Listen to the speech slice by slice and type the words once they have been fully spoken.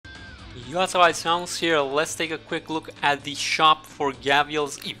MrPantaloons here. Let's take a quick look at the shop for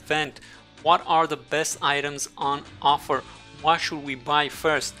Gavial's event. What are the best items on offer? What should we buy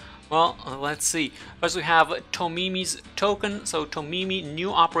first? Well, let's see. First we have Tomimi's token. So Tomimi,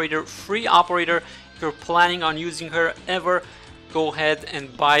 new operator, free operator. If you're planning on using her ever, go ahead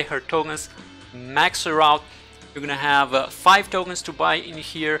and buy her tokens. Max her out. You're gonna have 5 tokens to buy in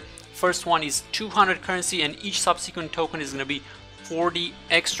here. First one is 200 currency, and each subsequent token is gonna be 40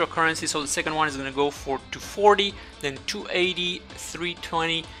 extra currency. So the second one is going to go for 240, then 280,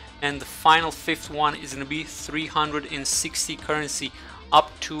 320, and the final fifth one is going to be 360 currency, up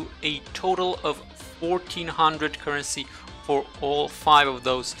to a total of 1400 currency for all 5 of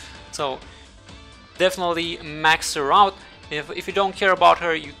those. So definitely max her out. If you don't care about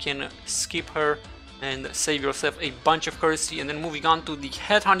her, you can skip her and save yourself a bunch of currency. And then moving on to the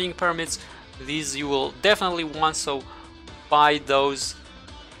headhunting permits, these you will definitely want, so buy those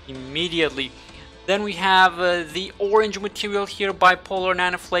immediately. Then we have the orange material here, bipolar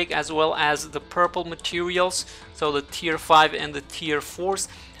nanoflake, as well as the purple materials, so the tier 5 and the tier 4s.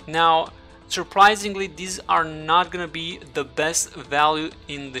 Now surprisingly, these are not gonna be the best value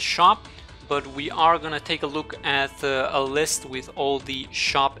in the shop, but we are gonna take a look at a list with all the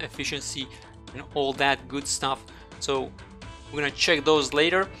shop efficiency and all that good stuff, so we're gonna check those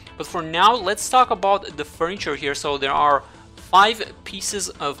later. But for now, let's talk about the furniture here. So there are 5 pieces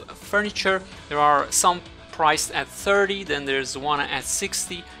of furniture. There are some priced at 30, then there's one at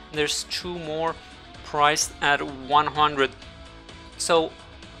 60, and there's 2 more priced at 100. So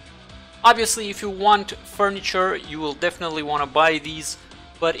obviously if you want furniture, you will definitely want to buy these,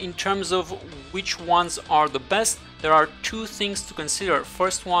 but in terms of which ones are the best, there are 2 things to consider.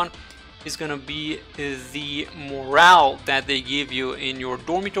 First one is going to be the morale that they give you in your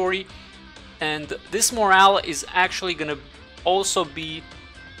dormitory, and this morale is actually going to also be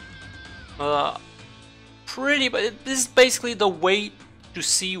pretty, but this is basically the way to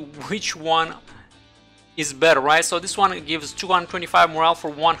see which one is better, right? So this one gives 225 morale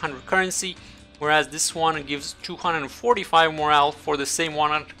for 100 currency, whereas this one gives 245 morale for the same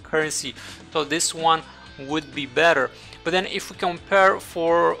 100 currency. So this one would be better. But then if we compare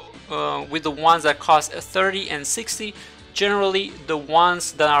with the ones that cost 30 and 60, generally the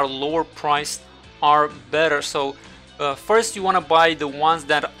ones that are lower priced are better. So first you want to buy the ones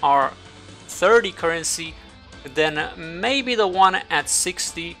that are 30 currency, then maybe the one at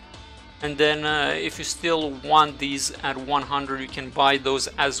 60, and then if you still want these at 100, you can buy those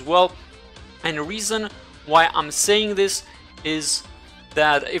as well. And the reason why I'm saying this is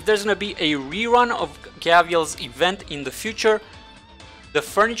that if there's going to be a rerun of Gavial's event in the future, the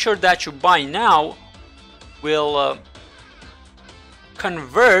furniture that you buy now will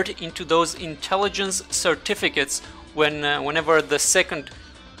convert into those intelligence certificates whenever the second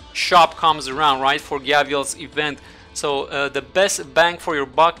shop comes around, right, for Gavial's event. So the best bang for your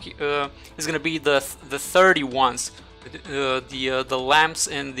buck is going to be the 30 ones, the lamps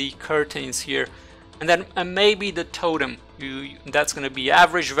and the curtains here, and then maybe the totem. That's going to be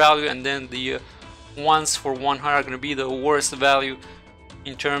average value, and then the ones for 100 are going to be the worst value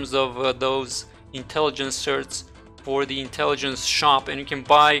in terms of those intelligence certs for the intelligence shop. And you can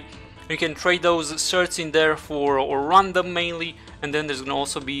trade those certs in there or run them mainly. And then there's going to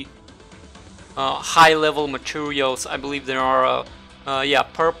also be high level materials. I believe there are yeah,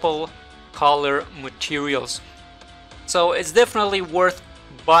 purple color materials. So it's definitely worth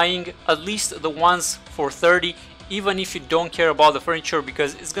buying at least the ones for 30, even if you don't care about the furniture,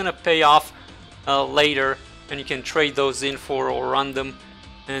 because it's gonna pay off later, and you can trade those in for or run them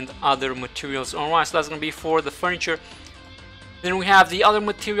and other materials. Alright, so that's gonna be for the furniture. Then we have the other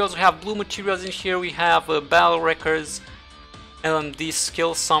materials. We have blue materials in here. We have battle records, LMD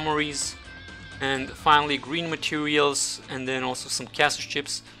skill summaries, and finally green materials, and then also some caster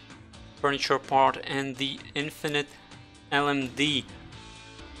chips, furniture part, and the infinite LMD.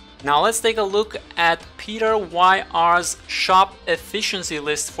 Now let's take a look at Peter YR's shop efficiency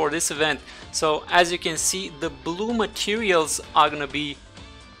list for this event. So as you can see, the blue materials are going to be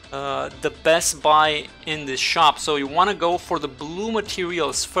the best buy in this shop. So you want to go for the blue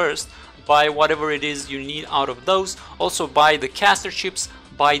materials first, buy whatever it is you need out of those. Also buy the caster chips,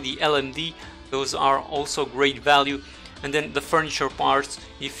 buy the LMD, those are also great value. And then the furniture parts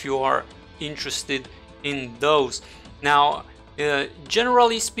if you are interested in those. Now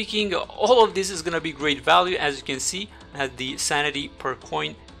generally speaking, all of this is going to be great value, as you can see at the sanity per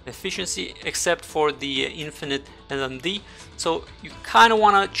coin efficiency, except for the infinite LMD. So you kind of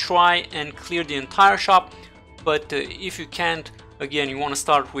want to try and clear the entire shop, but if you can't, again, you want to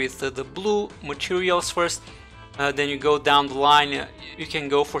start with the blue materials first. Then you go down the line, you can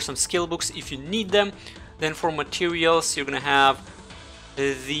go for some skill books if you need them. Then for materials, you're gonna have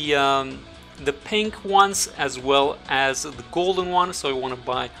the pink ones as well as the golden one, so you want to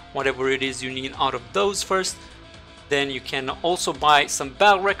buy whatever it is you need out of those first. Then you can also buy some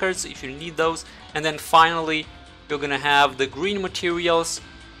battle records if you need those, and then finally you're gonna have the green materials,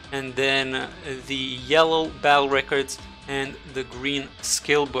 and then the yellow battle records and the green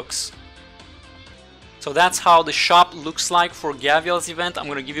skill books. So that's how the shop looks like for Gavial's event. I'm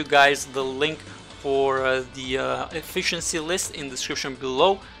gonna give you guys the link for the efficiency list in the description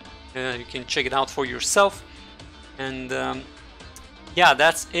below. You can check it out for yourself. And yeah,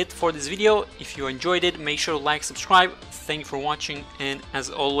 that's it for this video. If you enjoyed it, make sure to like, subscribe. Thank you for watching, and as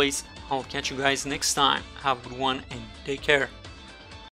always, I'll catch you guys next time. Have a good one and take care.